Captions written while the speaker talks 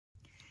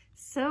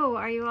So,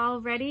 are you all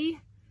ready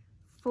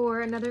for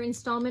another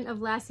installment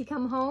of Lassie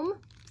Come Home?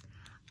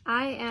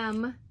 I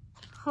am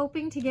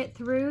hoping to get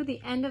through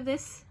the end of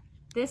this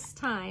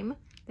time.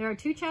 There are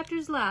 2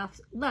 chapters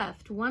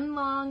left, one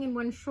long and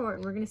one short,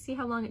 and we're going to see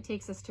how long it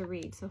takes us to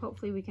read. So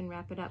hopefully we can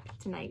wrap it up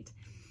tonight.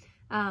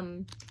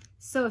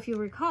 So if you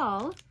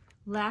recall,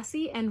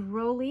 Lassie and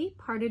Rolly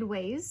parted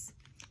ways.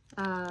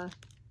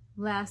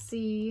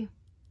 Lassie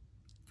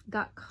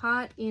got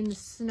caught in the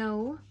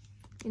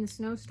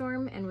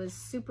snowstorm and was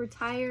super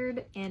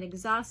tired and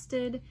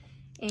exhausted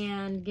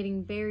and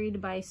getting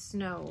buried by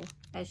snow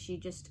as she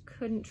just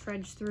couldn't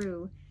trudge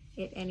through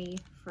it any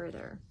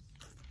further.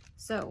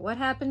 So what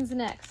happens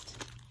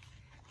next?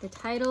 The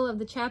title of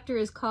the chapter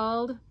is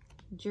called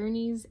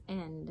Journey's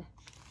End.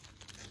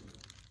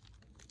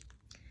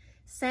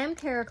 Sam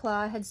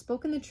Carraclaw had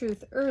spoken the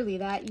truth early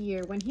that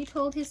year when he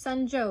told his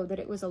son Joe that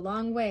it was a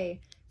long way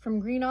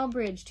from Greenall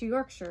Bridge to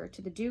Yorkshire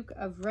to the Duke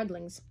of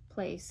Redling's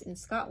place in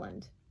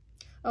Scotland.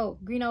 Oh,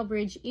 Greenall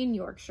Bridge in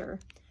Yorkshire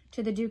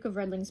to the Duke of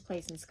Redling's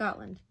place in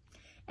Scotland.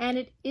 And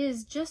it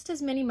is just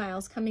as many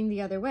miles coming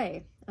the other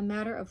way, a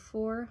matter of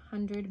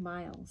 400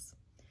 miles.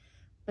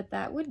 But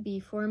that would be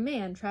for a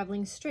man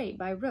traveling straight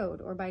by road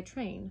or by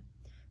train.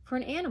 For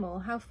an animal,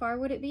 how far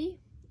would it be?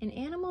 An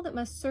animal that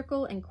must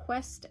circle and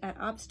quest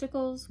at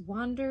obstacles,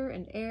 wander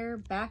and err,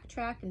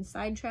 backtrack and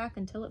sidetrack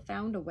until it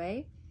found a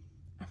way?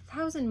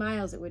 1,000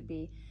 miles it would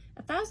be.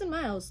 1,000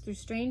 miles through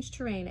strange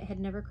terrain it had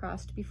never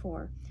crossed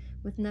before,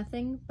 with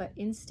nothing but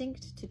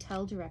instinct to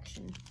tell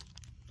direction.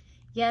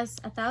 Yes,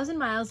 1,000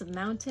 miles of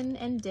mountain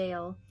and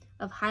dale,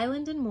 of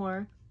highland and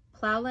moor,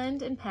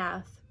 ploughland and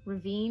path,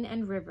 ravine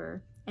and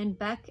river, and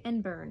beck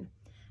and burn.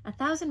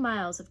 1,000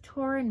 miles of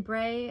tor and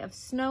bray, of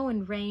snow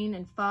and rain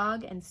and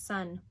fog and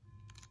sun,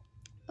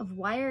 of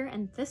wire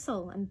and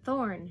thistle and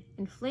thorn,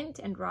 and flint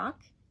and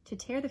rock to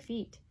tear the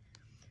feet.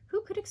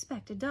 Who could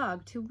expect a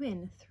dog to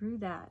win through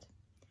that?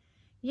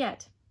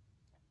 Yet,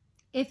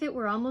 if it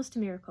were almost a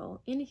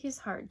miracle, in his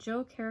heart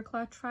Joe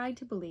Carraclaw tried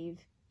to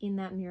believe in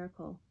that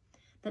miracle,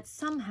 that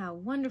somehow,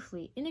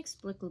 wonderfully,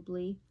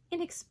 inexplicably,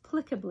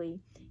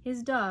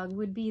 his dog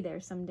would be there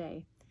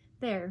someday,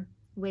 there,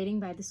 waiting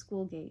by the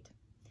school gate.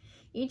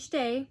 Each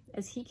day,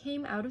 as he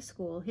came out of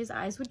school, his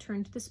eyes would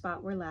turn to the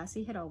spot where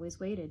Lassie had always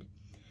waited.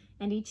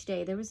 And each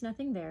day there was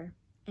nothing there,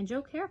 and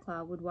Joe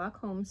Carraclaw would walk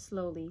home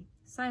slowly,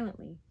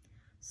 silently,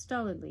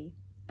 stolidly,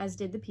 as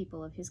did the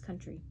people of his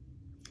country.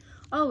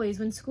 Always,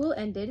 when school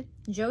ended,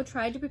 Joe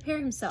tried to prepare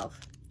himself,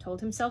 told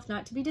himself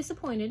not to be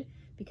disappointed,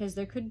 because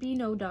there could be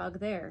no dog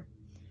there.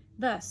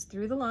 Thus,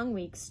 through the long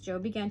weeks, Joe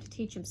began to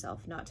teach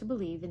himself not to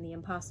believe in the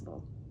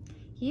impossible.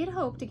 He had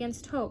hoped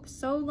against hope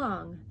so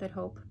long that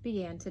hope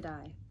began to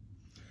die.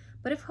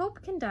 But if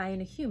hope can die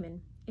in a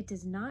human, it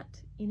does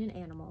not in an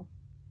animal.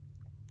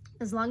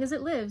 As long as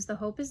it lives, the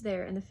hope is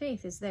there and the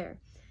faith is there.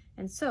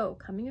 And so,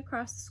 coming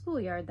across the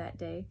schoolyard that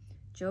day,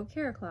 Joe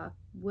Carraclaw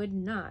would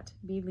not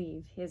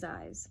believe his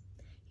eyes.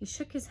 He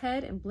shook his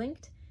head and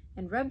blinked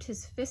and rubbed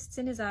his fists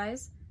in his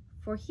eyes,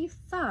 for he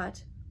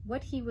thought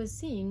what he was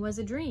seeing was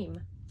a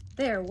dream.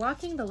 There,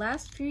 walking the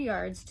last few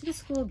yards to the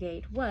school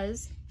gate,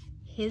 was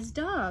his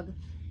dog.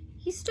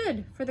 He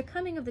stood, for the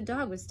coming of the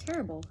dog was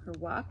terrible. Her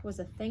walk was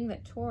a thing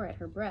that tore at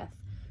her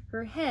breath.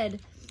 Her head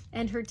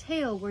and her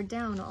tail were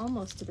down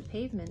almost to the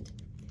pavement.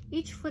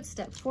 Each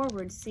footstep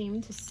forward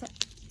seemed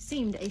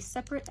a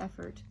separate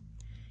effort.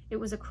 It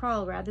was a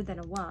crawl rather than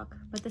a walk,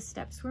 but the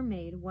steps were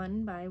made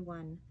one by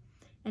one,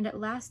 and at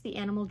last the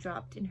animal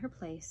dropped in her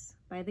place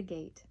by the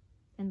gate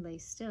and lay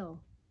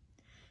still.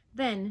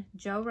 Then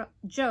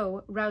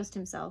Joe roused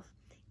himself.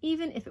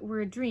 Even if it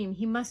were a dream,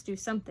 he must do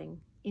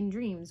something. In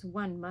dreams,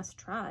 one must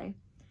try.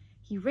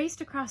 He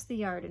raced across the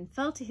yard and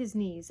fell to his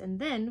knees, and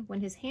then, when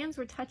his hands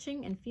were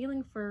touching and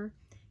feeling fur,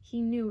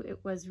 he knew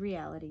it was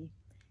reality.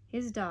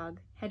 His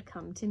dog had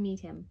come to meet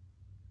him.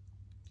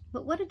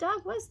 But what a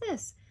dog was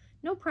this?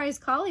 No prize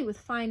collie with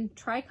fine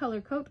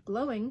tricolor coat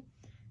glowing,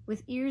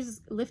 with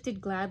ears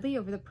lifted gladly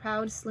over the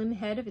proud, slim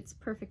head of its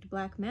perfect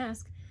black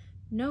mask.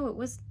 No,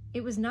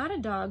 it was not a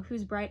dog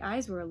whose bright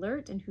eyes were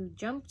alert and who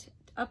jumped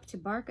up to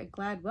bark a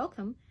glad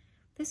welcome.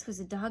 This was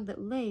a dog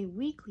that lay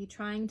weakly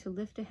trying to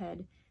lift a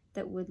head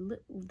that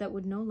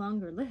would no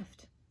longer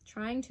lift,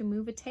 trying to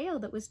move a tail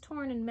that was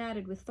torn and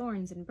matted with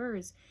thorns and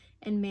burrs,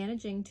 and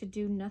managing to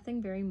do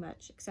nothing very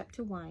much except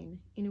to whine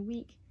in a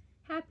weak,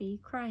 happy,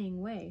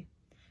 crying way.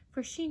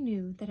 For she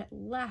knew that at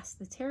last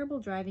the terrible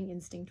driving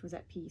instinct was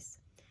at peace.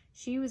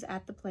 She was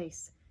at the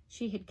place.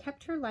 She had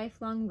kept her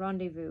lifelong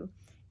rendezvous,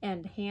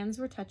 and hands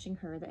were touching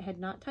her that had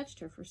not touched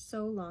her for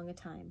so long a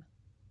time.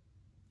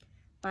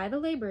 By the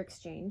labor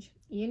exchange,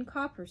 Ian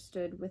Copper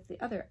stood with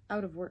the other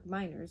out-of-work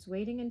miners,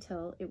 waiting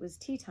until it was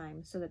tea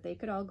time so that they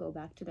could all go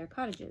back to their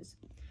cottages.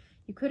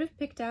 You could have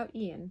picked out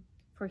Ian,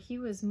 for he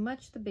was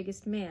much the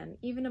biggest man,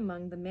 even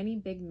among the many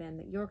big men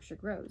that Yorkshire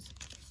grows.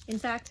 In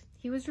fact,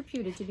 he was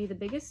reputed to be the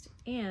biggest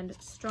and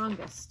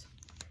strongest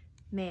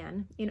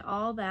man in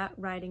all that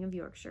riding of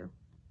Yorkshire.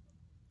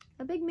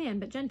 A big man,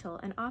 but gentle,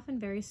 and often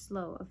very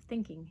slow of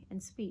thinking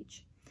and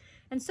speech.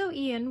 And so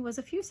Ian was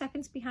a few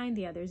seconds behind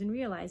the others in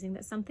realizing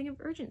that something of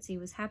urgency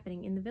was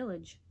happening in the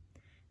village.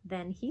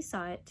 Then he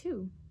saw it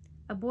too.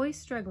 A boy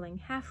struggling,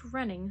 half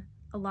running,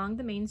 along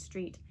the main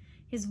street,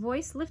 his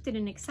voice lifted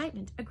in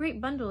excitement, a great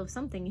bundle of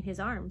something in his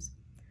arms.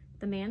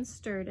 The man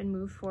stirred and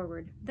moved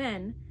forward.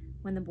 Then,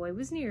 when the boy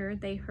was nearer,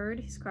 they heard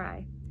his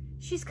cry,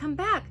 "She's come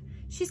back!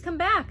 She's come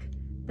back!"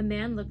 The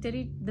men looked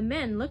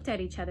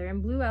at each other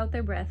and blew out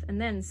their breath, and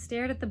then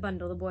stared at the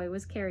bundle the boy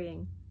was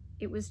carrying.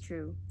 It was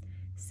true.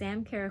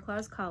 Sam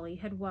Carraclaw's collie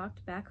had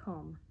walked back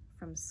home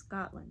from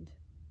Scotland.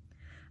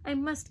 "I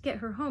must get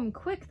her home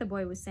quick," the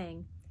boy was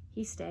saying.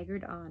 He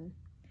staggered on.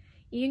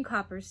 Ian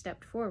Copper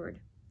stepped forward.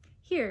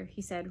 "Here,"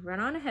 he said, "run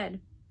on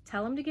ahead.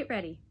 Tell him to get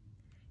ready."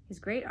 His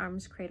great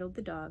arms cradled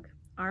the dog,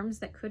 arms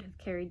that could have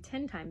carried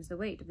 10 times the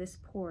weight of this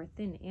poor,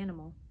 thin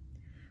animal.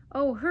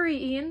 "Oh, hurry,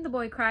 Ian," the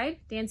boy cried,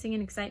 dancing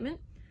in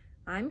excitement.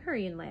 "I'm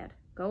hurrying, lad.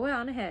 Go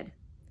on ahead."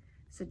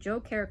 So Joe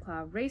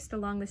Carraclaw raced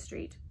along the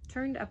street,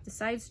 turned up the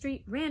side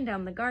street, ran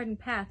down the garden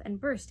path, and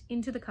burst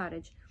into the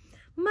cottage.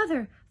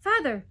 "Mother!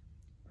 Father!"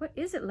 "What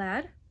is it,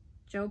 lad?"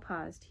 Joe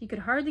paused. He could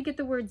hardly get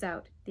the words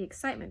out. The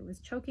excitement was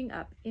choking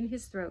up in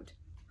his throat,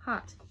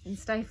 hot and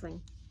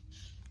stifling.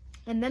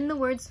 And then the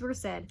words were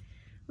said.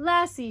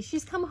 "Lassie,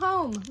 she's come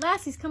home!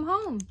 Lassie's come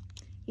home!"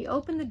 He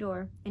opened the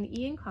door, and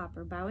Ian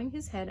Copper, bowing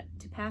his head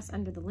to pass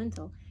under the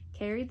lintel,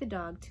 carried the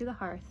dog to the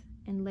hearth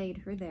and laid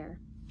her there.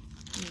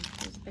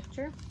 Here's a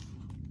picture.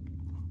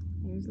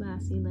 There's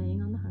Lassie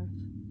laying on the hearth.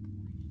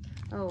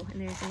 Oh, and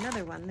there's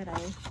another one that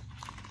I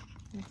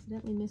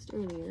accidentally missed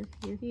earlier.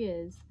 Here he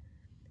is,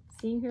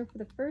 seeing her for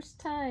the first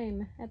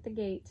time at the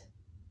gate.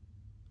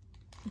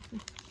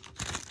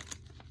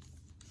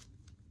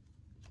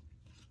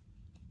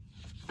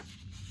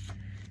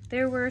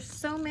 There were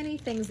so many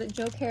things that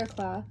Joe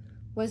Carraclaw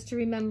was to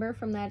remember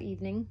from that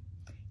evening.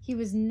 He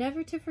was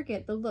never to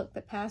forget the look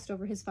that passed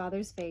over his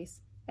father's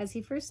face as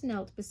he first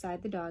knelt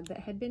beside the dog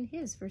that had been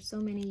his for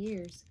so many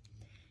years,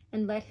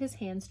 and let his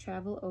hands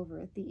travel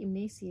over the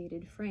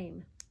emaciated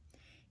frame.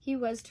 He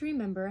was to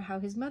remember how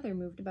his mother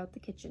moved about the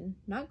kitchen,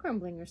 not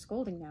grumbling or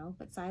scolding now,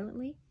 but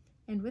silently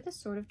and with a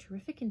sort of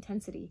terrific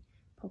intensity,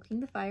 poking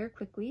the fire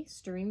quickly,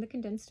 stirring the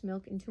condensed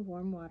milk into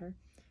warm water,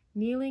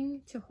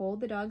 kneeling to hold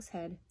the dog's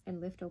head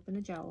and lift open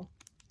the jowl.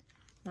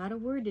 Not a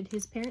word did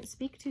his parents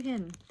speak to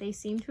him. They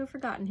seemed to have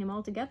forgotten him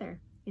altogether.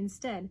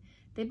 Instead,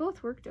 they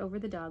both worked over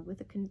the dog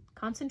with a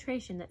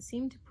concentration that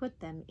seemed to put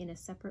them in a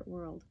separate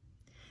world.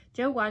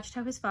 Joe watched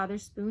how his father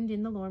spooned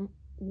in the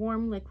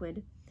warm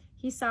liquid.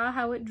 He saw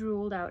how it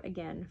drooled out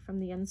again from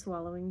the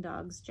unswallowing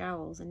dog's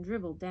jowls and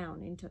dribbled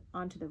down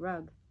onto the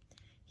rug.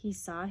 He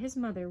saw his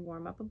mother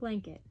warm up a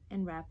blanket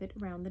and wrap it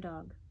around the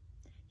dog.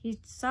 He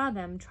saw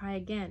them try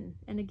again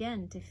and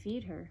again to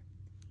feed her.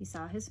 He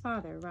saw his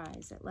father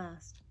rise at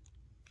last.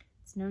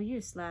 "It's no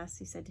use, lass,"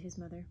 he said to his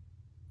mother.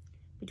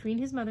 Between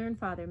his mother and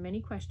father,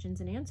 many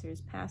questions and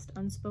answers passed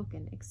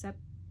unspoken, except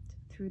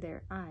through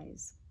their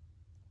eyes.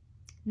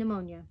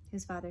 "Pneumonia,"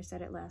 his father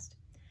said at last.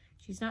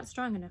 "She's not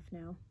strong enough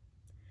now."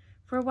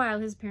 For a while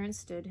his parents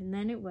stood, and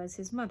then it was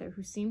his mother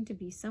who seemed to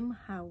be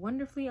somehow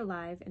wonderfully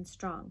alive and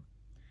strong.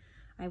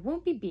 "I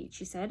won't be beat,"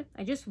 she said.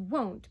 "I just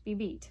won't be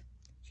beat."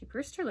 She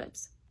pursed her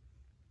lips,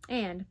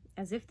 and,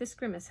 as if this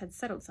grimace had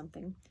settled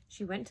something,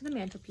 she went to the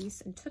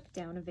mantelpiece and took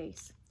down a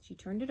vase. She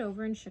turned it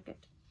over and shook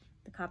it.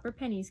 The copper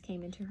pennies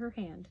came into her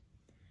hand.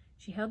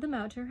 She held them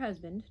out to her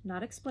husband,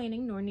 not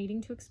explaining nor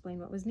needing to explain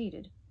what was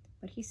needed,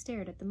 but he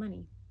stared at the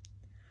money.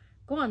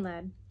 "Go on,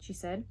 lad," she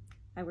said.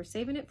 "I were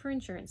saving it for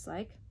insurance,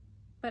 like.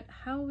 But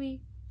how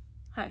we—"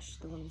 "Hush,"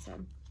 the woman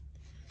said.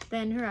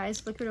 Then her eyes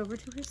flickered over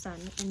to her son,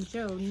 and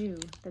Joe knew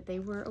that they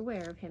were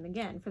aware of him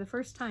again for the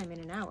first time in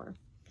an hour.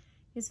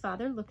 His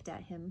father looked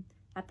at him,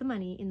 at the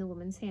money in the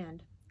woman's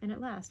hand, and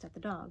at last at the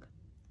dog.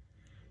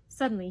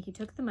 Suddenly he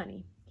took the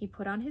money. He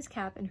put on his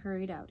cap and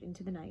hurried out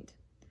into the night.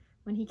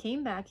 When he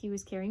came back, he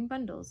was carrying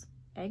bundles,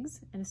 eggs,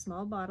 and a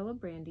small bottle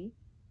of brandy,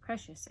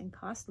 precious and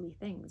costly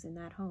things in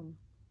that home.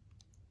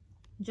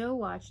 Joe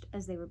watched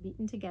as they were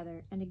beaten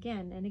together, and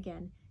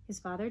again his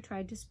father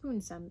tried to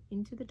spoon some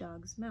into the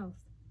dog's mouth.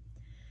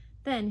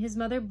 Then his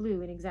mother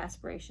blew in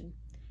exasperation.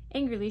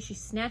 Angrily, she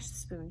snatched the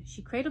spoon.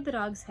 She cradled the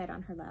dog's head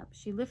on her lap.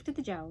 She lifted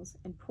the jowls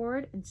and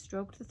poured and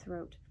stroked the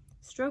throat,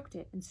 stroked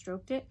it and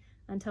stroked it,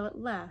 until at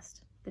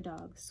last the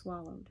dog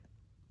swallowed.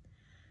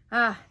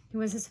 Ah, it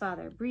was his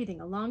father, breathing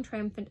a long,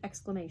 triumphant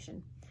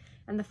exclamation,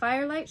 and the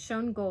firelight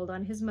shone gold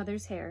on his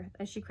mother's hair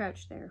as she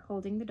crouched there,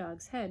 holding the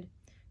dog's head,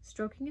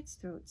 stroking its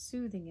throat,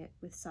 soothing it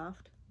with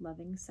soft,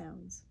 loving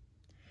sounds.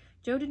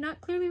 Joe did not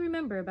clearly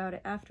remember about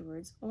it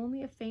afterwards,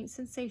 only a faint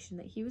sensation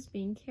that he was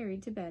being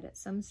carried to bed at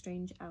some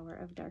strange hour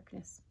of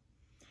darkness.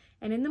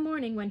 And in the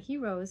morning, when he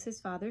rose, his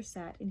father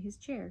sat in his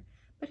chair,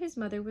 but his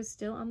mother was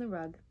still on the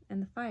rug,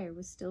 and the fire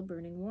was still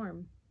burning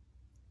warm.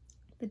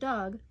 The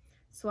dog,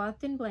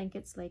 swathed in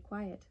blankets, lay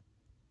quiet.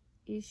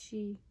 "Is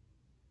she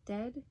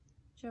dead?"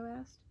 Joe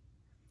asked.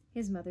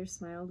 His mother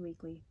smiled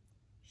weakly.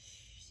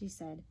 "Shh," she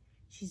said.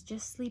 "She's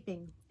just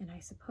sleeping, and I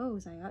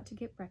suppose I ought to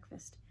get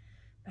breakfast.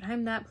 But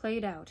I'm that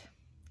played out.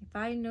 If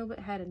I but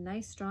had a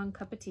nice strong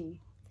cup of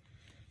tea."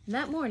 And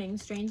that morning,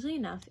 strangely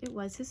enough, it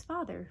was his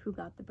father who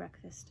got the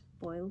breakfast,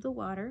 boiled the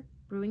water,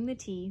 brewing the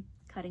tea,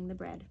 cutting the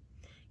bread.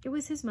 It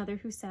was his mother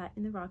who sat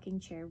in the rocking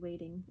chair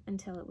waiting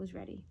until it was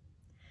ready.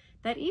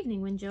 That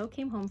evening when Joe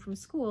came home from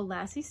school,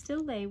 Lassie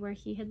still lay where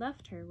he had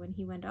left her when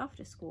he went off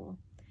to school.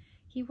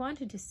 He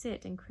wanted to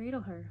sit and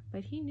cradle her,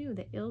 but he knew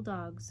that ill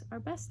dogs are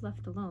best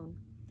left alone.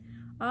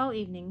 All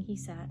evening he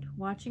sat,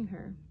 watching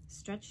her,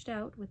 stretched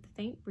out with the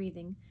faint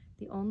breathing,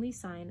 the only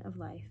sign of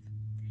life.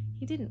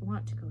 He didn't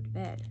want to go to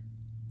bed.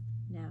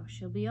 "Now,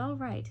 she'll be all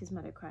right," his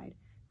mother cried.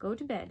 "Go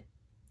to bed.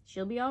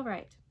 She'll be all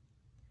right."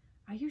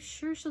 "Are you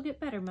sure she'll get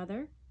better,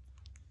 Mother?"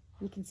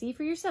 "You can see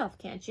for yourself,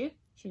 can't you?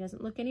 She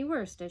doesn't look any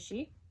worse, does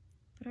she?"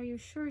 "But are you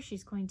sure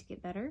she's going to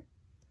get better?"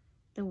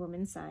 The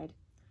woman sighed.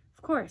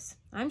 "Of course,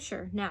 I'm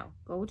sure. Now,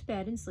 go to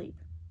bed and sleep."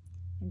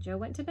 And Joe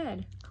went to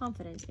bed,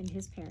 confident in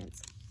his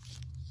parents.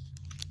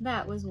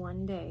 That was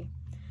one day.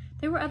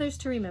 There were others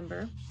to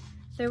remember.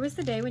 There was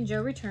the day when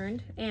Joe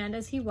returned, and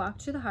as he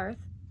walked to the hearth,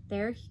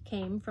 there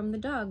came from the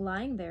dog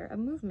lying there a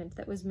movement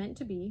that was meant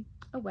to be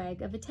a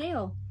wag of a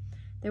tail.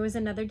 There was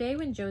another day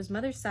when Joe's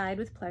mother sighed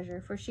with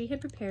pleasure, for she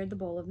had prepared the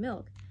bowl of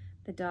milk.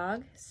 The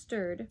dog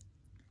stirred,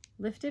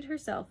 lifted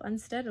herself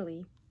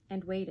unsteadily,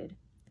 and waited.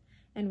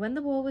 And when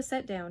the bowl was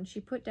set down, she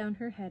put down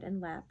her head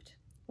and lapped,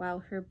 while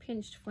her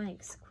pinched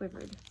flanks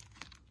quivered.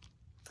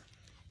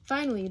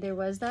 Finally, there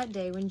was that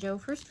day when Joe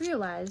first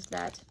realized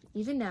that,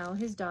 even now,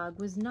 his dog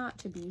was not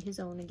to be his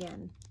own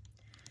again.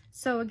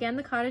 So again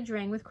the cottage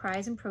rang with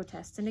cries and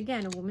protests, and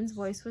again a woman's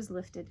voice was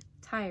lifted,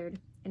 tired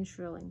and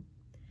shrilling.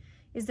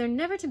 "Is there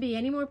never to be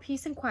any more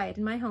peace and quiet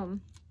in my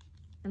home?"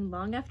 And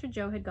long after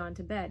Joe had gone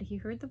to bed, he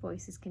heard the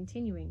voices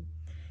continuing,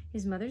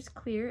 his mother's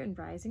clear and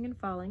rising and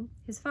falling,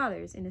 his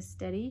father's in a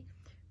steady,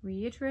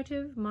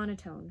 reiterative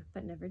monotone,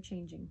 but never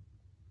changing,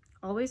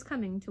 always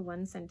coming to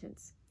one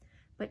sentence.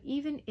 "But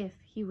even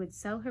if he would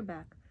sell her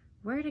back,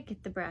 where to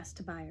get the brass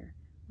to buy her?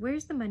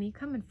 Where's the money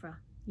comin' fra?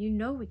 You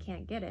know we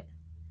can't get it."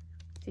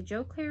 To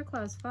Joe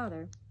Clariclaw's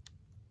father,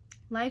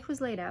 life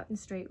was laid out in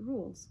straight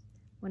rules.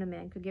 When a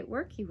man could get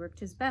work, he worked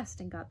his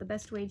best and got the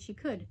best wage he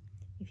could.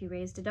 If he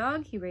raised a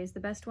dog, he raised the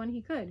best one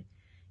he could.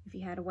 If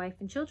he had a wife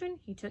and children,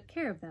 he took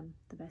care of them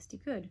the best he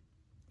could.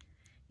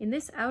 In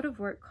this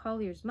out-of-work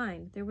collier's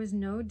mind, there was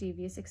no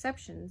devious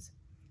exceptions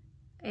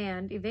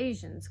and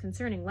evasions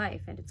concerning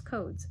life and its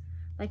codes.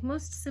 Like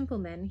most simple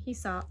men, he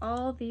saw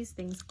all these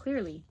things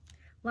clearly.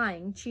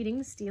 Lying,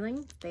 cheating,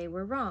 stealing, they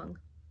were wrong.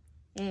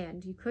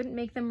 And you couldn't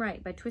make them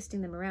right by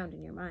twisting them around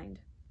in your mind.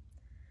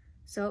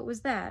 So it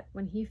was that,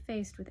 when he was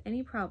faced with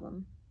any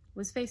problem,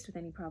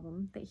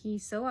 that he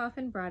so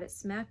often brought it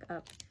smack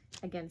up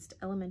against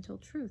elemental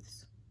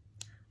truths.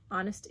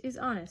 Honest is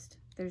honest.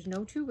 There's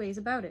no two ways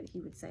about it, he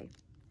would say.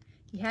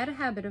 He had a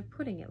habit of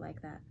putting it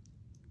like that.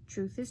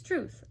 Truth is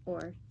truth,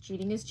 or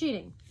cheating is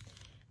cheating.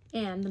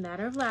 And the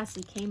matter of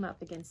Lassie came up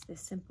against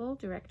this simple,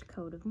 direct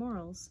code of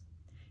morals.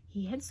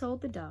 He had sold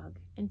the dog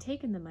and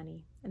taken the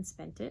money and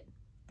spent it.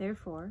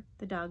 Therefore,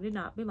 the dog did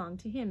not belong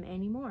to him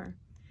any more.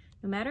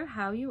 No matter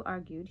how you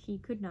argued, you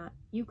could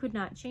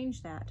not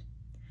change that.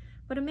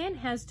 But a man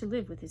has to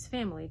live with his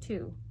family,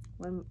 too.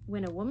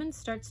 When a woman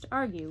starts to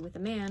argue with a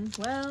man,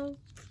 well...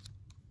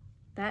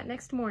 That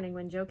next morning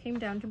when Joe came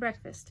down to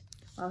breakfast,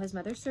 while his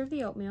mother served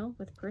the oatmeal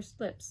with pursed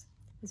lips,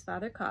 his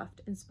father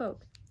coughed and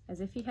spoke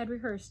as if he had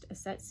rehearsed a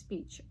set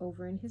speech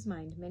over in his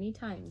mind many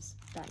times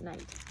that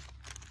night.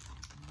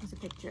 There's a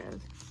picture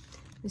of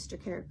Mr.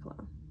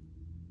 Clariclaw.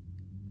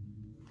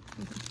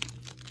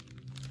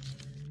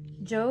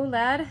 "Joe,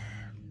 lad,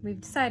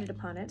 we've decided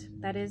upon it,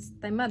 that is,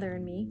 thy mother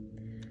and me,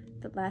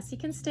 that Lassie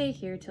can stay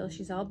here till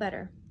she's all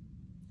better.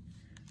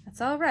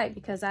 That's all right,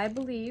 because I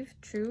believe,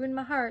 true in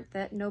my heart,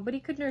 that nobody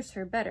could nurse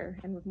her better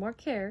and with more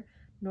care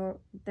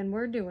than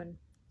we're doing,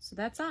 so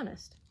that's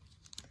honest.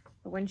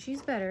 But when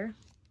she's better,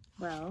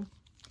 well,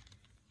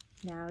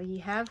 now ye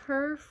have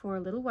her for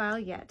a little while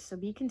yet, so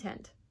be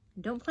content.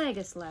 And don't plague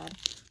us, lad.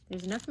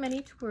 There's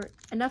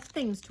enough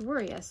things to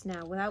worry us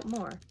now without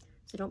more,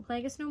 so don't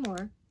plague us no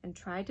more, and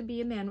try to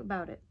be a man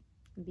about it,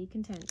 and be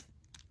content."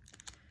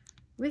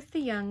 With the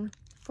young,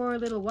 for a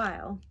little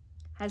while,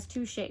 has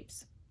two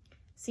shapes.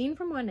 Seen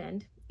from one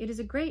end, it is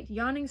a great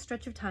yawning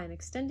stretch of time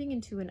extending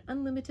into an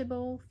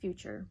unlimitable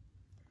future.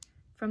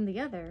 From the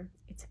other,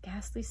 it's a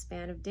ghastly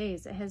span of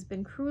days that has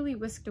been cruelly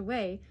whisked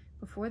away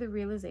before the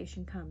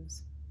realization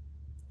comes.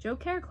 Joe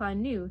Clariclaw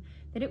knew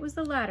that it was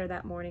the latter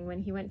that morning when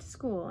he went to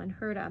school and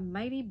heard a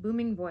mighty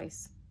booming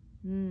voice.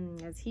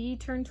 As he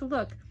turned to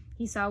look,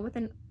 he saw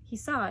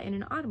in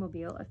an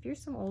automobile a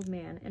fearsome old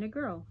man and a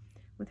girl,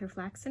 with her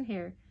flaxen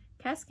hair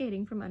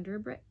cascading from under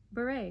a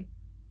beret.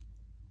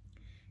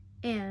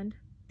 And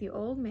the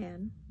old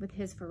man, with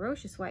his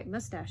ferocious white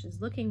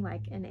mustaches looking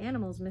like an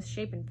animal's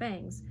misshapen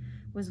fangs,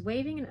 was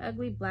waving an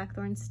ugly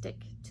blackthorn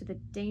stick to the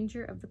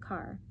danger of the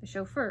car, the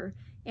chauffeur,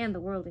 and the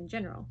world in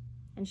general,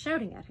 and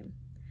shouting at him.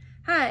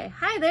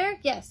 Hi there!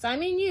 Yes, I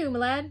mean you, my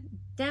lad.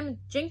 Damn it,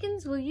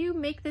 Jenkins, will you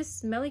make this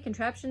smelly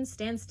contraption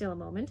stand still a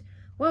moment?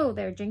 Whoa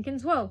there,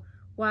 Jenkins, whoa!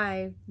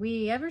 Why,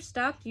 we ever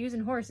stopped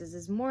using horses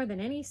is more than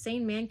any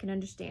sane man can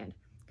understand.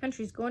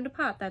 Country's going to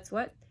pot, that's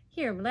what.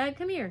 Here, my lad,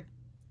 come here.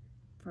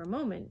 For a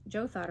moment,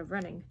 Joe thought of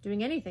running,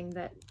 doing anything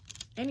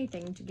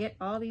to get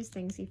all these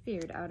things he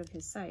feared out of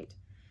his sight,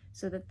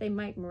 so that they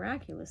might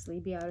miraculously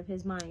be out of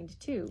his mind,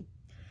 too.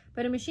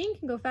 But a machine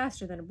can go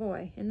faster than a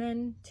boy, and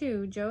then,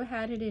 too, Joe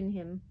had in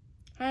him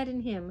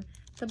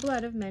the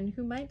blood of men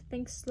who might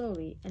think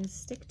slowly and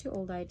stick to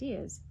old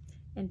ideas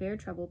and bear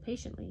trouble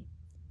patiently,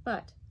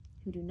 but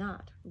who do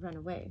not run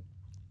away.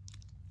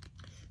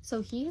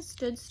 So he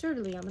stood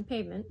sturdily on the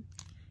pavement,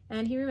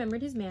 and he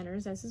remembered his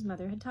manners as his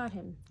mother had taught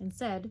him, and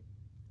said,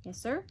 "Yes,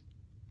 sir?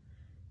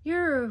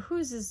 You're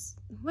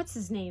what's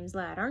his name's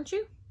lad, aren't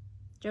you?"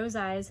 Joe's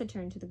eyes had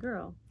turned to the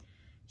girl.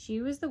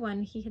 She was the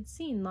one he had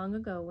seen long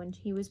ago when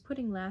he was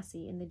putting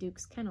Lassie in the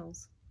Duke's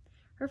kennels.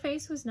 Her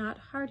face was not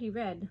hearty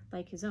red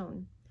like his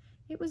own.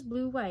 It was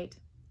blue-white.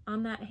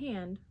 On the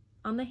hand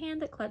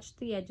that clutched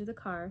the edge of the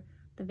car,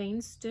 the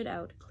veins stood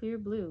out clear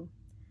blue.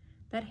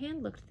 That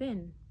hand looked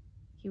thin.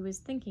 He was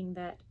thinking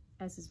that,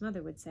 as his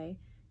mother would say,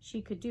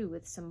 she could do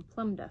with some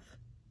plum duff.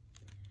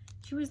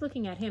 She was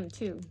looking at him,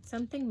 too.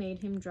 Something made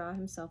him draw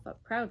himself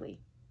up proudly.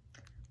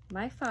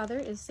 "My father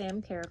is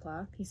Sam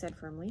Carraclaw," he said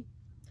firmly.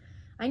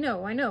 I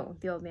know,"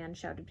 the old man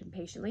shouted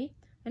impatiently.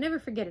 "I never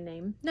forget a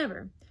name,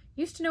 never.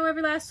 Used to know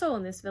every last soul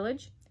in this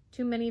village.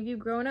 Too many of you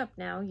growing up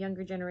now,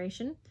 younger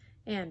generation,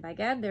 and, by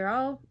gad, they're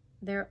all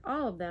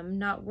of them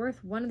not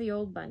worth one of the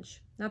old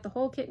bunch, not the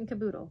whole kit and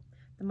caboodle.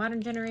 The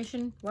modern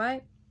generation,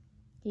 why—"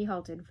 He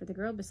halted, for the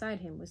girl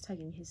beside him was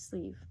tugging his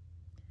sleeve.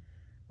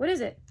 "What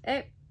is it?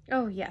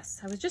 Oh,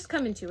 yes, I was just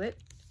coming to it.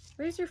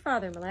 Where's your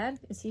father, my lad?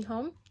 Is he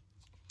home?"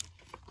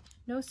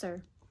 "No,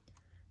 sir."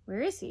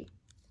 "Where is he?"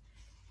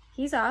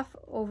 "He's off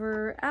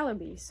over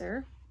Allerby,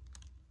 sir."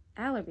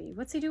 "Allerby?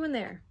 What's he doing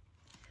there?"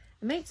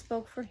 "A mate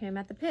spoke for him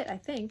at the pit, I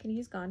think, and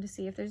he's gone to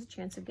see if there's a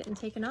chance of getting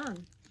taken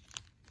on."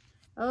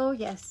 "Oh,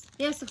 yes,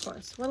 of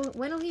course. Well,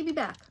 when'll he be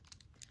back?"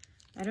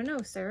 "I don't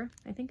know, sir.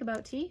 I think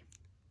about tea."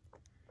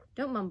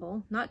 "Don't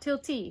mumble. Not till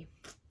tea.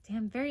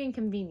 Damn, very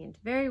inconvenient.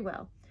 Very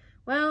well.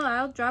 Well,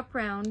 I'll drop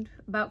round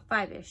about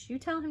 5-ish. You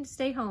tell him to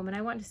stay home, and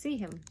I want to see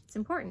him. It's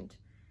important.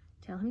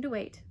 Tell him to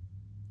wait."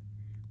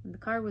 When the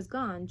car was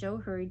gone, Joe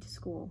hurried to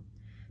school.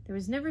 There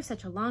was never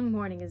such a long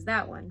morning as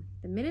that one.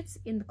 The minutes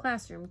in the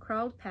classroom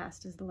crawled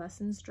past as the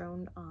lessons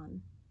droned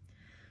on.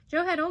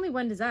 Joe had only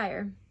one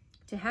desire,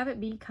 to have it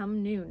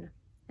become noon.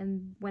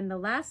 And when the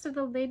last of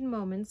the laden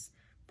moments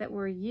that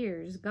were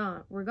years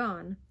were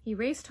gone, he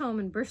raced home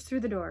and burst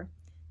through the door.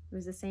 It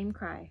was the same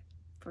cry,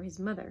 for his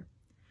mother.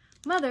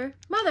 "Mother!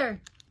 Mother!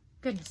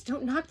 Goodness,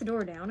 don't knock the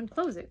door down and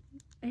close it.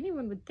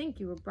 Anyone would think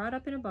you were brought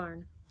up in a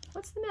barn.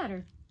 What's the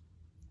matter?"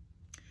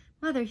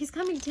 "Mother, he's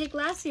coming to take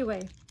Lassie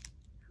away."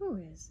 "Who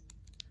is?"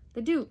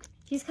 "The Duke.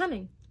 He's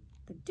coming."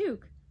 "The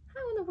Duke?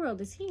 How in the world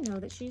does he know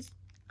that she's—"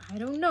 "I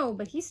don't know,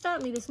 but he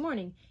stopped me this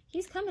morning.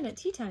 He's coming at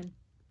tea time."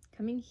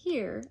 "Coming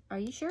here? Are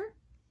you sure?"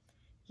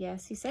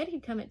 "Yes, he said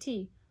he'd come at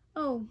tea."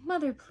 "Oh,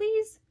 Mother,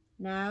 please."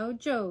 "Now,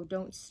 Joe,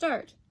 don't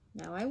start.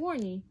 Now I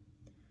warn ye."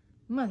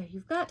 "Mother,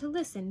 you've got to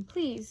listen.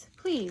 Please,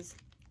 please."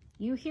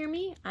 "You hear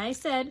me? I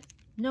said,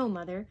 no,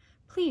 Mother.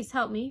 Please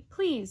help me,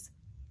 please."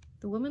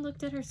 The woman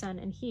looked at her son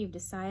and heaved a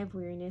sigh of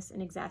weariness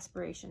and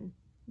exasperation.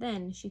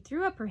 Then she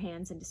threw up her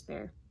hands in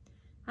despair.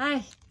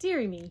 "Ay,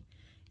 dearie me,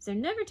 is there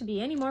never to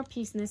be any more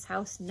peace in this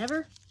house?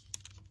 Never?"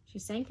 She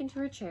sank into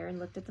her chair and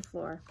looked at the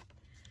floor.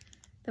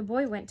 The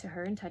boy went to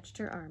her and touched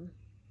her arm.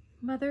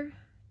 "Mother,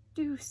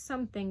 do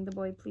something," the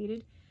boy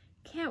pleaded.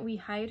 "Can't we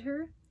hide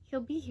her?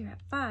 He'll be here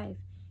at 5.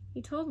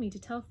 He told me to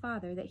tell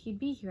father that he'd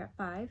be here at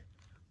 5.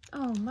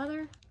 Oh,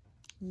 Mother."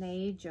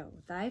 "Nay,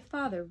 Joe, thy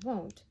father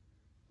won't.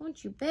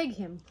 Won't you beg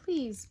him?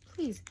 Please,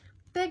 please,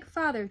 beg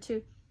father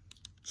to—"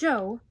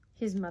 "Joe!"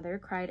 his mother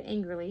cried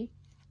angrily.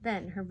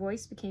 Then her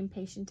voice became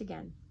patient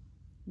again.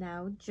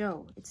 "Now,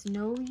 Joe, it's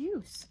no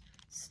use.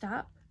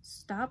 Stop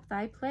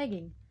thy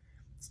plaguing.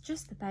 It's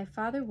just that thy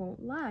father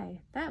won't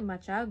lie. That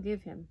much I'll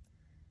give him.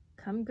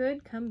 Come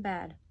good, come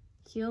bad,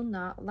 he'll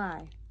not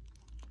lie."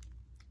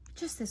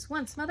 "Just this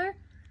once, Mother."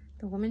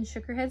 The woman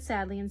shook her head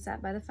sadly and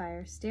sat by the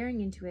fire, staring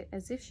into it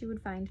as if she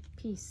would find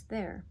peace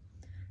there.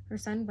 Her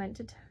son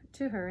went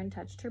to her and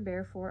touched her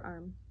bare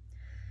forearm.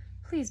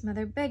 "Please,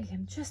 Mother, beg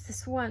him, just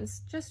this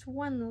once. Just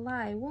one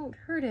lie won't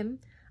hurt him.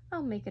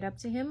 I'll make it up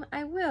to him.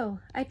 I will,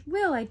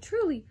 I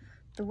truly—"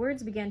 The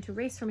words began to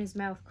race from his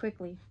mouth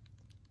quickly.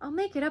 "I'll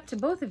make it up to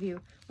both of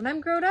you. When I'm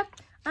grown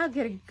up, I'll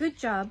get a good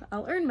job.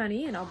 I'll earn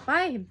money, and I'll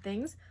buy him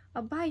things.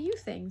 I'll buy you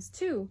things,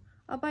 too.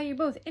 I'll buy you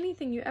both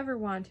anything you ever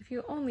want, if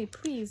you only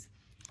please."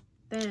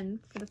 Then,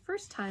 for the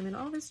first time in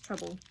all this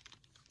trouble,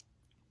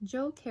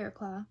 Joe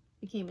Carraclaw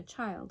became a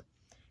child,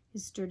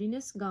 his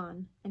sturdiness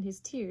gone, and his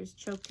tears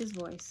choked his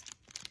voice.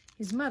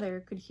 His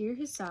mother could hear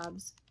his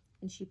sobs,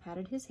 and she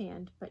patted his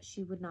hand, but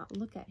she would not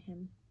look at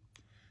him.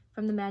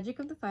 From the magic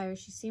of the fire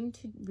she seemed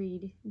to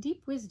read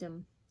deep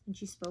wisdom, and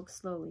she spoke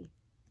slowly.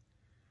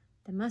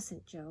 "They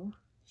mustn't, Joe,"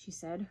 she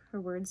said,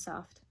 her words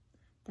soft.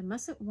 "They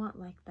mustn't want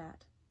like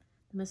that.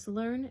 They must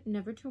learn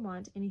never to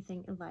want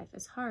anything in life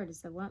as hard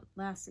as they want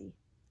Lassie.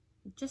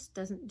 It just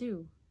doesn't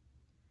do."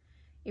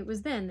 It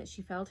was then that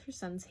she felt her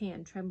son's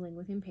hand trembling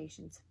with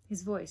impatience,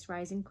 his voice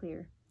rising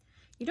clear.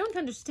 "You don't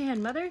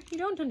understand, Mother. You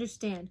don't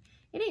understand.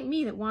 It ain't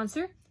me that wants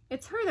her.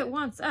 It's her that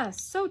wants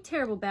us, so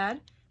terrible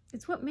bad.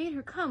 It's what made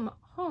her come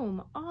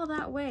home all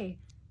that way.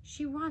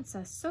 She wants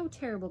us so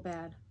terrible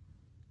bad."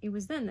 It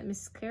was then that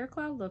Mrs.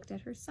 Careclaw looked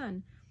at her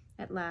son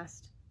at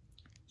last.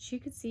 She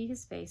could see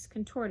his face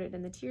contorted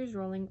and the tears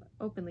rolling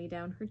openly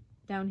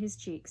down his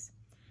cheeks.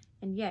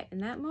 And yet, in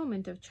that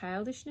moment of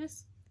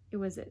childishness, it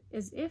was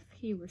as if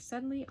he were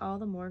suddenly all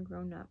the more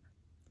grown up.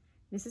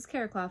 Mrs.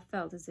 Careclaw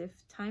felt as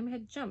if time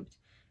had jumped,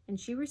 and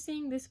she were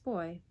seeing this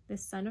boy,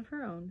 this son of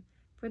her own,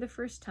 for the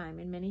first time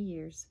in many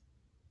years.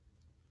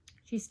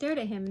 She stared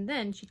at him, and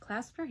then she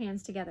clasped her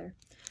hands together.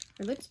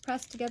 Her lips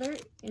pressed together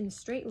in a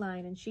straight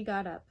line, and she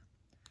got up.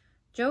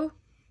 "Joe,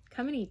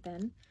 come and eat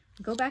then.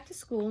 Go back to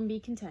school and be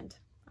content.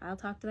 I'll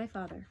talk to thy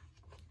father."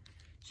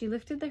 She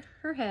lifted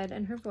her head,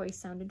 and her voice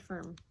sounded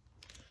firm.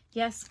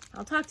 "Yes,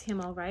 I'll talk to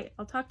him all right.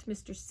 I'll talk to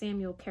Mr.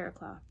 Samuel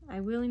Careclaw.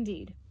 I will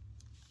indeed."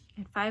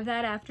 At 5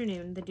 that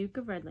afternoon, the Duke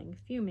of Redling,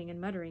 fuming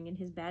and muttering in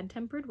his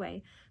bad-tempered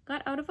way,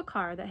 got out of a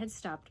car that had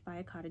stopped by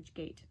a cottage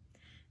gate.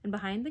 And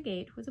behind the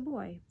gate was a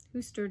boy,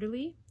 who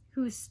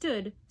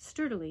stood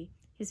sturdily,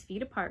 his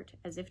feet apart,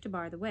 as if to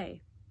bar the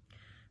way.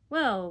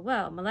 "Well,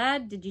 well, my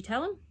lad, did you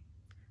tell him?"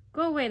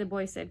 "Go away," the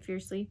boy said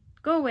fiercely.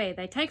 "Go away,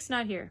 thy tyke's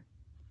not here."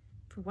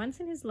 For once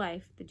in his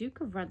life, the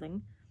Duke of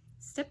Redling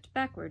stepped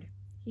backward.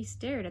 He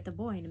stared at the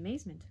boy in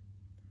amazement.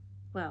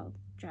 "Well,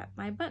 drat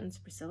my buttons,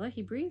 Priscilla,"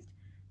 he breathed.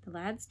 "The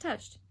lad's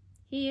touched.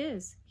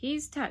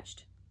 He's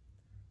touched."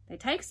 "Thy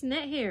tyke's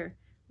net here.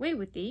 Way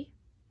with thee,"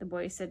 the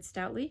boy said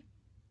stoutly.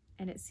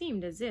 And it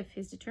seemed as if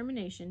in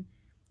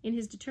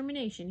his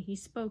determination he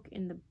spoke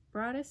in the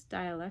broadest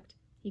dialect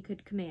he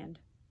could command.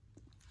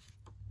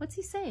 "What's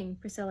he saying?"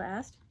 Priscilla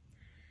asked.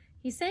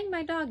 "He's saying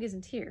my dog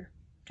isn't here.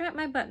 Drat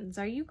my buttons,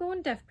 are you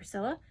going deaf,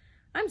 Priscilla?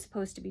 I'm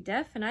supposed to be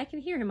deaf, and I can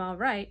hear him all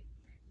right.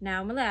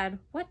 Now, my lad,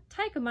 what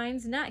tyke of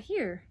mine's not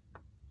here?"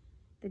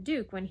 The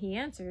Duke, when he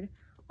answered,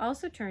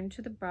 also turned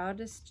to the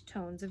broadest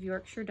tones of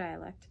Yorkshire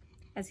dialect,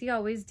 as he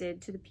always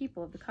did to the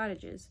people of the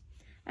cottages,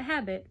 a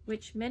habit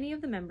which many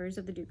of the members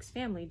of the Duke's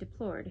family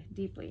deplored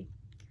deeply.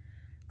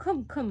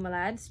 Come, my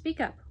lad, speak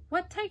up.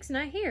 What tyke's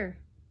not here?"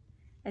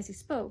 As he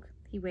spoke,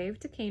 he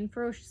waved a cane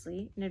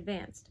ferociously and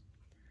advanced.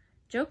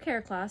 Joe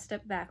Careclaw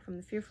stepped back from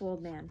the fearful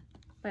old man,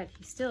 but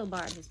he still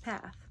barred his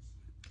path.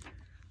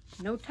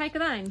 "No tyke of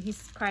thine," he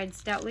cried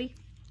stoutly.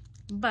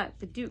 But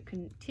the Duke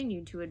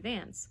continued to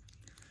advance.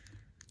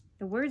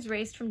 The words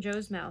raced from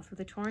Joe's mouth with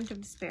a torrent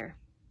of despair.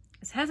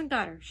 "Us hasn't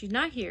got her. She's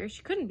not here.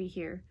 She couldn't be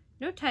here.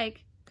 No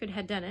tyke could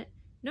ha' done it.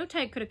 No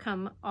tyke could ha'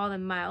 come all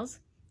them miles.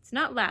 It's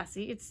not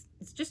Lassie. It's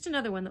just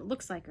another one that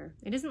looks like her.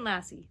 It isn't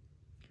Lassie."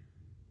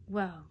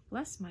 "Well,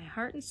 bless my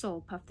heart and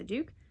soul," puffed the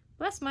Duke.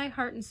 "Bless my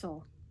heart and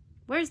soul.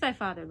 Where's thy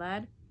father,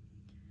 lad?"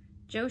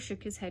 Joe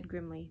shook his head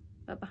grimly,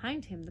 but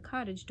behind him the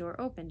cottage door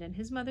opened and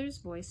his mother's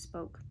voice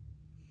spoke.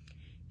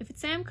 "If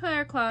it's Sam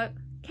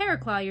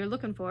Careclaw you're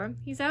looking for,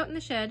 he's out in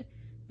the shed,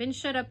 been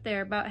shut up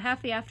there about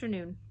half the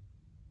afternoon."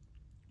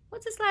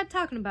 "What's this lad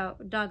talking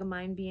about, a dog of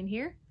mine being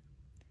here?"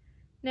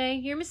 "Nay,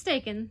 you're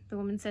mistaken," the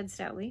woman said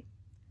stoutly.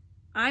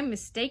 "I'm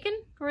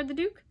mistaken?" roared the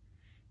Duke.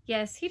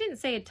 "Yes, he didn't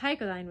say a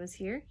tyke of thine was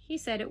here. He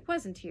said it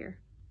wasn't here."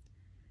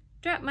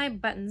 "Drat my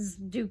buttons,"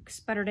 the Duke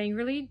sputtered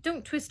angrily.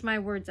 "Don't twist my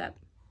words up."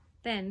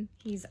 Then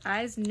his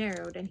eyes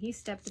narrowed and he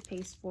stepped a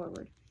pace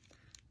forward.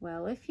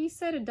 "Well, if he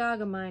said a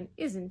dog of mine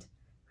isn't,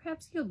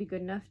 perhaps you'll be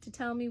good enough to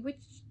tell me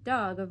which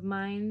dog of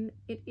mine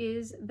it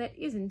is that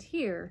isn't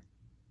here.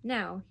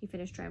 Now," he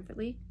finished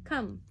triumphantly,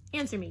 "come,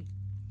 answer me."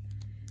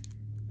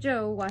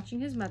 Joe, watching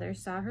his mother,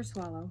 saw her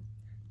swallow,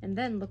 and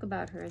then look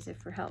about her as if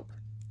for help.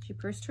 She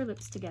pursed her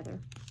lips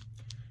together.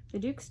 The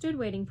Duke stood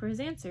waiting for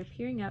his answer,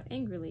 peering out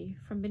angrily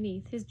from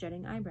beneath his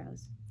jutting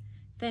eyebrows.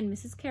 Then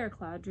Mrs.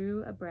 Careclaw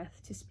drew a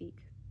breath to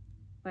speak.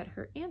 But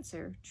her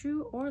answer,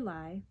 true or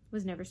lie,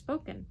 was never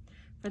spoken,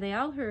 for they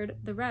all heard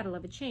the rattle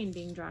of a chain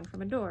being drawn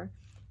from a door,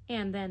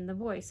 and then the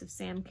voice of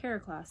Sam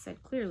Careclaw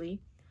said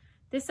clearly,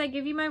 "This I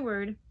give you my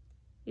word,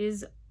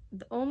 is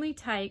the only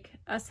tyke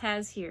us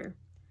has here.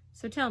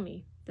 So tell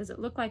me, does it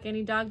look like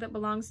any dog that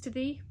belongs to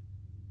thee?"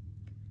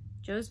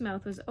 Joe's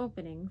mouth was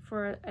opening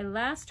for a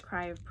last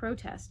cry of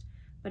protest,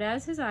 but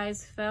as his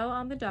eyes fell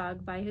on the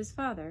dog by his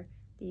father,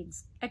 the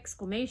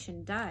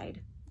exclamation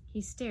died.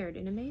 He stared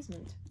in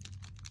amazement.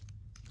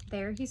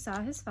 There he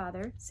saw his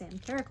father, Sam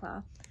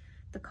Careclaw,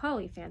 the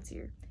collie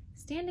fancier,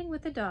 standing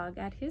with the dog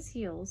at his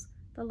heels,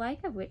 the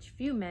like of which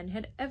few men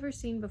had ever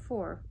seen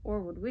before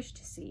or would wish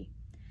to see.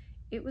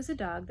 It was a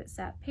dog that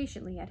sat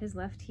patiently at his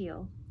left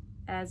heel,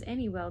 as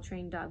any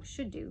well-trained dog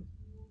should do,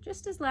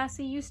 just as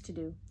Lassie used to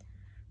do.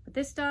 But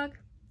this dog,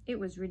 it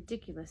was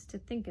ridiculous to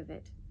think of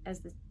it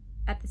as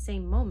at the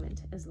same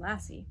moment as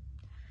Lassie.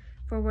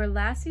 For where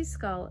Lassie's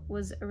skull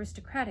was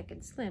aristocratic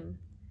and slim,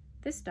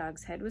 this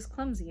dog's head was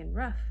clumsy and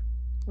rough.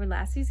 Where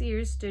Lassie's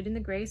ears stood in the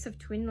grace of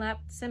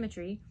twin-lapped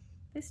symmetry,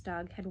 this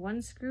dog had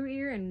one screw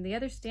ear and the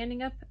other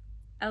standing up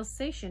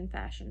Alsatian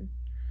fashion.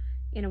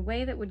 in a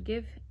way that would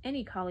give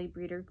any collie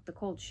breeder the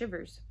cold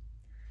shivers.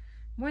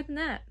 More than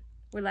that,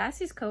 where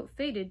Lassie's coat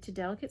faded to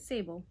delicate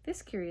sable,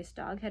 this curious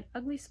dog had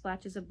ugly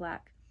splotches of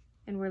black,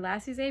 and where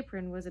Lassie's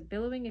apron was a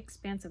billowing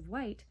expanse of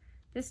white,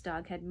 this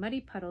dog had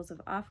muddy puddles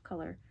of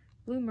off-color,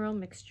 blue-merle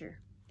mixture.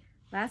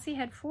 Lassie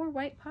had 4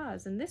 white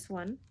paws, and this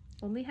one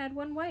only had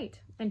 1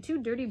 white, and 2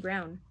 dirty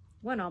brown,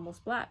 one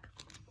almost black.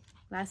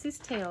 Lassie's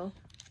tail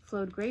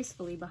flowed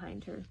gracefully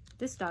behind her.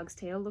 This dog's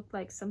tail looked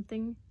like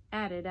something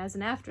added as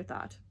an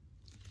afterthought.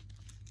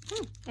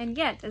 And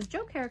yet, as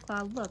Joe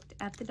Carraclaw looked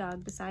at the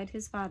dog beside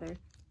his father,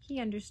 he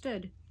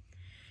understood.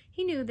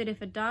 He knew that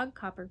if a dog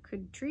copper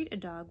could treat a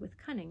dog with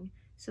cunning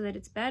so that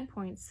its bad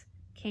points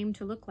came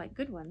to look like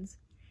good ones,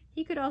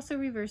 he could also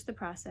reverse the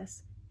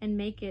process and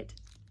make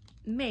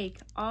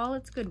all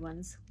its good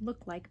ones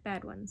look like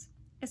bad ones,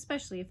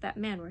 especially if that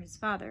man were his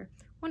father,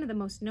 one of the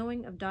most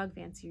knowing of dog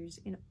fanciers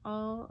in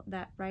all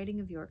that riding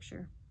of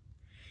Yorkshire.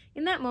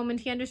 In that moment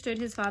he understood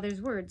his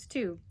father's words,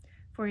 too,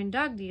 for in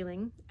dog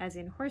dealing, as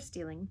in horse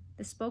dealing,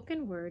 the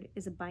spoken word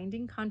is a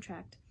binding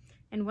contract,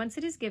 and once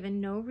it is given,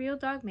 no real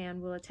dog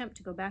man will attempt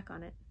to go back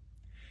on it.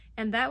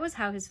 And that was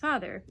how his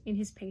father, in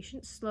his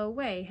patient, slow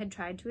way, had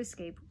tried to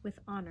escape with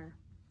honor.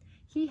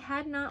 He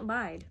had not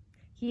lied.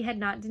 He had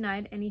not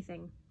denied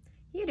anything.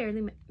 He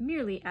had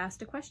merely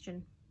asked a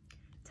question.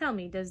 Tell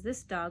me, does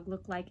this dog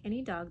look like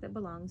any dog that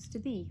belongs to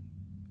thee?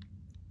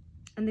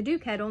 And the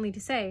Duke had only to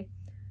say,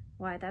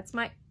 why, that's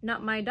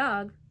not my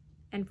dog,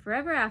 and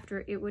forever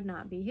after it would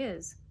not be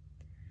his.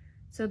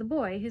 So the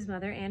boy, his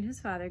mother, and his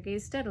father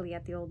gazed steadily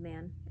at the old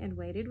man, and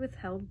waited with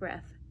held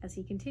breath as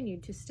he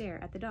continued to stare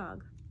at the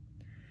dog.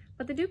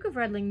 But the Duke of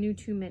Redling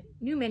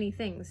knew many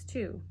things,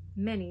 too,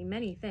 many,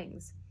 many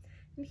things,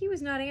 and he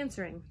was not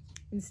answering.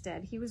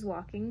 Instead, he was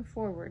walking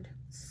forward,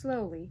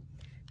 slowly,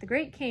 the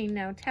great cane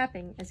now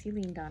tapping as he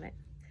leaned on it.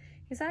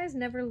 His eyes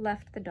never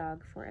left the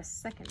dog for a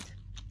second.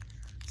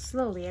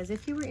 Slowly, as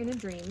if he were in a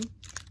dream,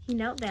 he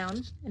knelt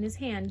down, and his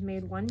hand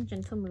made one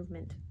gentle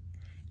movement.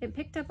 It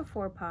picked up a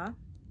forepaw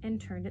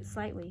and turned it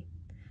slightly.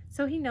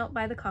 So he knelt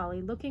by the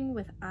collie, looking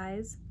with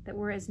eyes that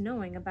were as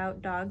knowing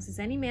about dogs as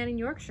any man in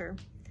Yorkshire,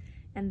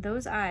 and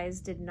those eyes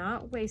did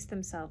not waste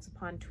themselves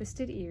upon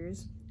twisted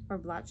ears, or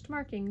blotched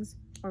markings,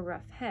 or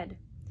rough head.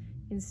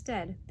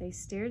 Instead, they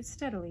stared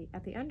steadily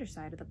at the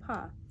underside of the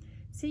paw,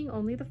 seeing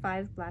only the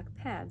 5 black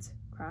pads,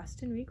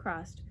 crossed and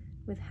recrossed,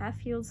 with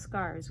half-healed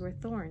scars where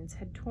thorns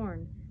had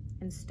torn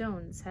and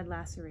stones had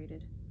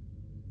lacerated.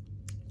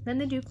 Then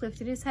the Duke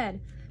lifted his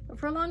head, but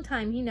for a long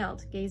time he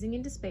knelt, gazing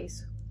into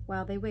space,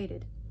 while they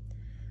waited.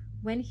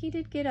 When he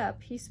did get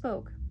up, he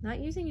spoke, not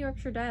using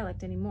Yorkshire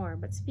dialect any more,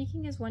 but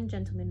speaking as one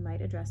gentleman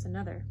might address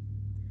another.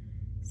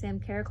 Sam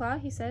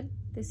Carraclaw, he said,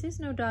 this is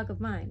no dog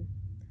of mine.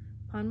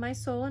 Upon my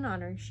soul and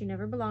honor, she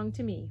never belonged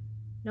to me.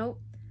 No,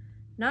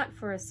 not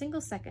for a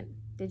single second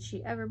did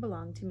she ever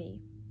belong to me.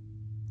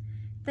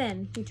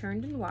 Then he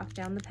turned and walked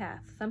down the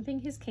path, thumping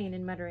his cane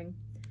and muttering,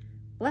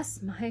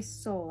 Bless my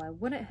soul, I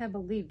wouldn't have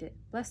believed it.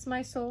 Bless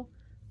my soul,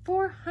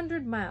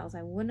 400 miles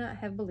I would not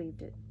have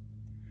believed it.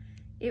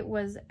 It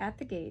was at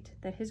the gate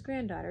that his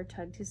granddaughter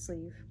tugged his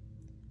sleeve.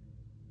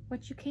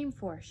 What you came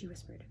for, she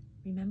whispered.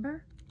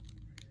 Remember?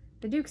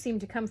 The Duke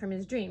seemed to come from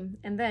his dream,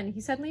 and then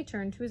he suddenly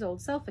turned to his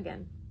old self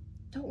again.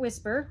 Don't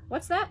whisper.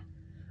 What's that?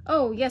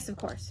 Oh, yes, of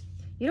course.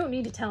 You don't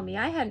need to tell me.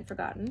 I hadn't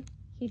forgotten.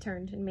 He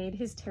turned and made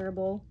his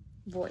terrible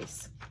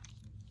voice.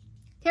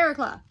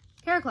 Carraclaw,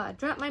 Carraclaw,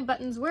 drop my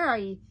buttons. Where are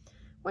ye?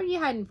 What are you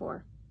hiding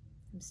for?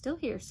 I'm still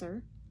here,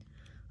 sir.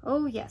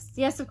 Oh, yes,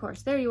 yes, of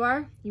course. There you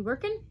are. You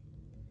workin'?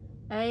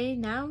 Aye,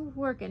 now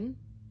workin',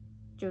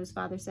 Joe's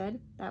father said.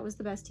 That was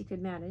the best he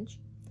could manage.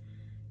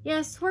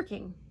 Yes,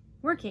 working,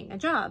 a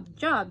job.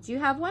 Do you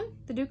have one?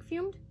 The Duke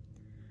fumed.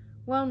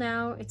 Well,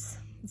 now, it's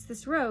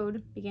this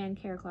road, began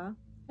Carraclaw.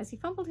 As he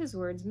fumbled his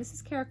words,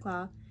 Mrs.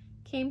 Carraclaw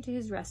came to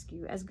his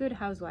rescue, as good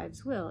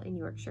housewives will in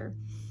Yorkshire,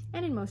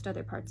 and in most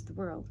other parts of the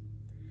world.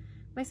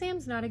 My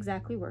Sam's not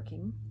exactly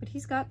working, but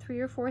he's got 3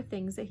 or 4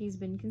 things that he's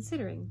been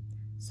considering,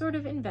 sort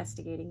of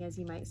investigating, as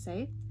you might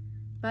say,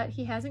 but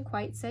he hasn't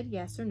quite said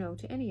yes or no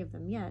to any of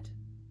them yet.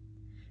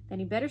 Then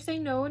he better say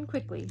no, and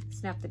quickly,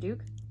 snapped the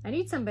Duke. I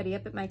need somebody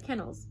up at my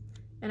kennels,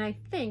 and I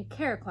think,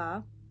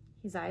 Carraclaw,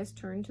 his eyes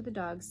turned to the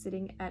dog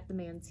sitting at the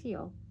man's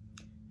heel,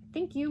 I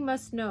think you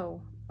must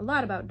know a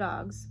lot about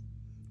dogs.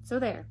 So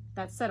there,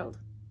 that's settled.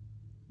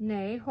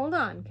 Nay, hold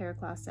on,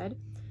 Carraclaw said.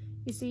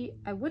 You see,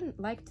 I wouldn't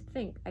like to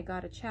think I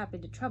got a chap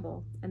into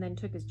trouble and then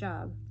took his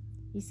job.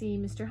 You see,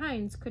 Mr.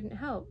 Hines couldn't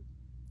help.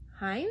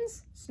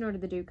 Hines?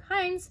 Snorted the Duke.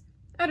 Hines?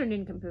 Utter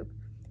nincompoop.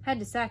 Had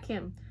to sack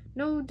him.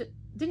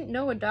 Didn't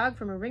know a dog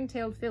from a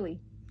ring-tailed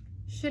filly.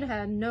 Should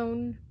have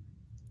known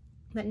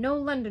that no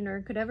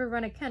Londoner could ever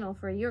run a kennel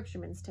for a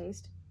Yorkshireman's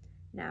taste.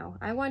 Now,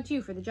 I want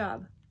you for the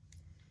job.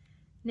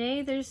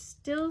 Nay, there's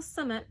still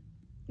summat,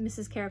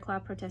 Mrs.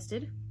 Carraclaw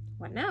protested.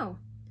 What now?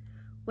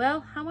 Well,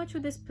 how much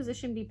would this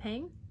position be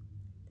paying?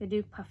 The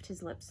Duke puffed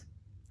his lips.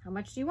 How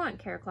much do you want,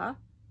 Carraclaw?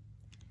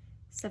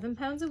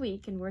 £7 a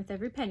week, and worth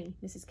every penny,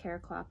 Mrs.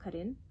 Carraclaw cut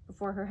in,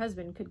 before her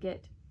husband could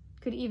get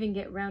could even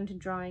get round to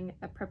drawing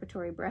a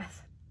preparatory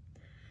breath.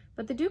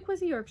 But the Duke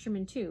was a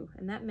Yorkshireman too,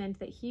 and that meant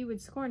that he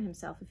would scorn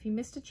himself if he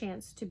missed a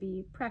chance to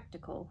be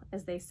practical,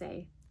 as they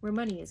say, where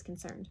money is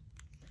concerned.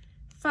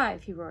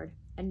 5, he roared,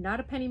 and not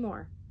a penny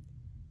more.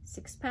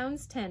 6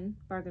 pounds 10,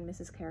 bargained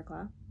Mrs.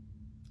 Carraclaw.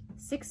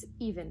 6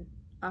 even,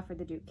 offered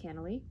the Duke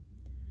cannily.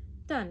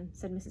 Done,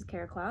 said Mrs.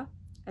 Carraclaw,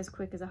 as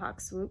quick as a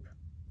hawk's swoop.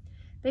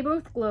 They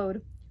both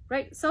glowed,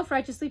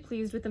 self-righteously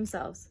pleased with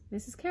themselves.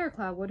 Mrs.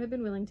 Carraclaw would have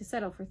been willing to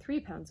settle for 3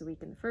 pounds a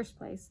week in the first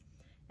place,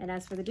 and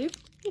as for the Duke,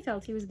 he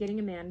felt he was getting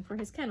a man for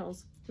his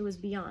kennels who was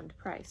beyond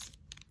price.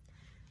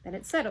 Then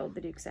it's settled,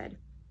 the Duke said.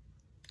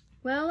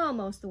 Well,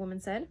 almost, the woman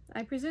said.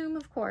 I presume,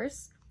 of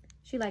course.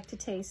 She liked a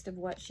taste of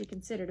what she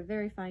considered a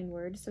very fine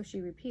word, so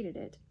she repeated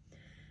it.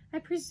 I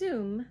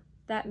presume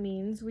that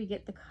means we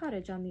get the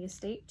cottage on the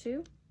estate,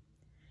 too?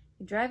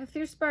 You drive a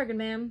fierce bargain,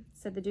 ma'am,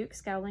 said the Duke,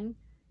 scowling.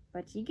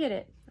 But ye get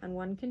it, on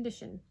one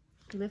condition.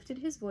 He lifted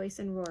his voice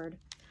and roared.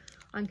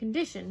 On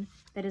condition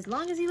that as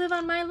long as you live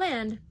on my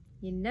land,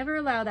 you never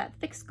allow that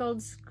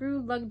thick-skulled,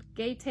 screw-lugged,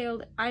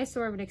 gay-tailed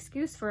eyesore of an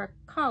excuse for a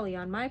collie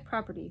on my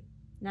property.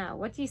 Now,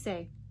 what d'ye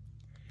say?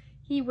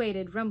 He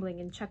waited, rumbling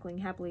and chuckling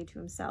happily to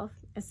himself,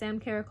 as Sam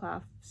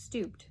Carraclaw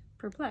stooped,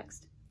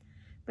 perplexed.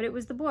 But it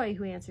was the boy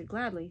who answered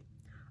gladly.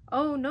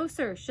 Oh, no,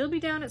 sir, she'll be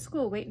down at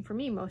school waiting for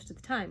me most of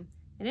the time.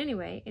 And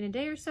anyway, in a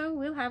day or so,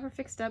 we'll have her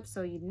fixed up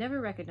so you'd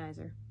never recognize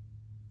her.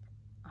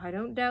 I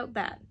don't doubt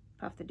that,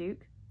 puffed the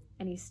Duke,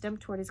 and he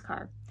stumped toward his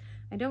car.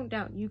 I don't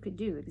doubt you could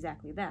do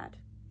exactly that.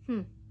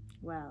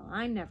 Well,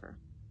 I never.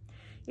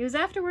 It was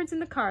afterwards in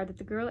the car that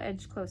the girl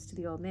edged close to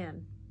the old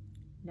man.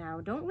 Now,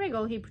 don't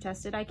wriggle, he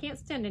protested. I can't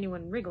stand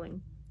anyone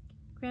wriggling.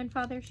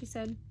 Grandfather, she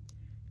said,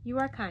 you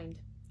are kind.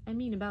 I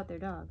mean about their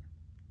dog.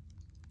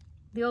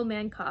 The old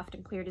man coughed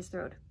and cleared his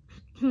throat.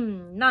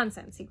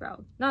 Nonsense, he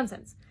growled.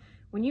 Nonsense.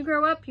 When you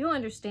grow up, you'll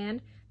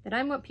understand that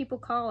I'm what people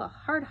call a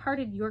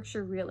hard-hearted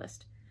Yorkshire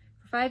realist.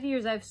 For 5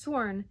 years I've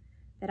sworn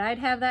that I'd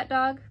have that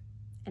dog,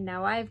 and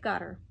now I've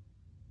got her.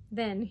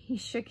 Then he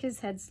shook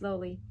his head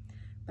slowly.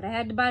 But I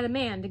had to buy the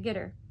man to get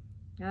her.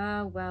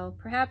 Ah, well,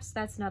 perhaps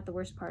that's not the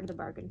worst part of the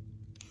bargain.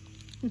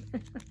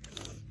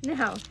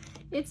 Now,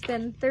 it's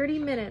been 30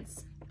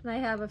 minutes, and I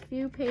have a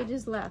few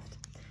pages left.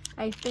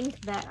 I think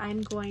that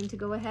I'm going to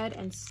go ahead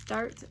and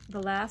start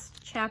the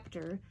last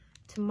chapter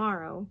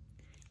tomorrow,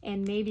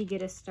 and maybe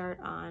get a start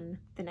on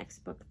the next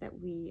book that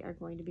we are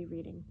going to be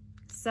reading.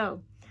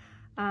 So,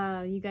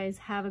 you guys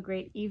have a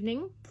great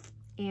evening,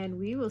 and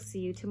we will see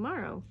you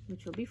tomorrow,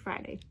 which will be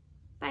Friday.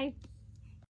 Bye.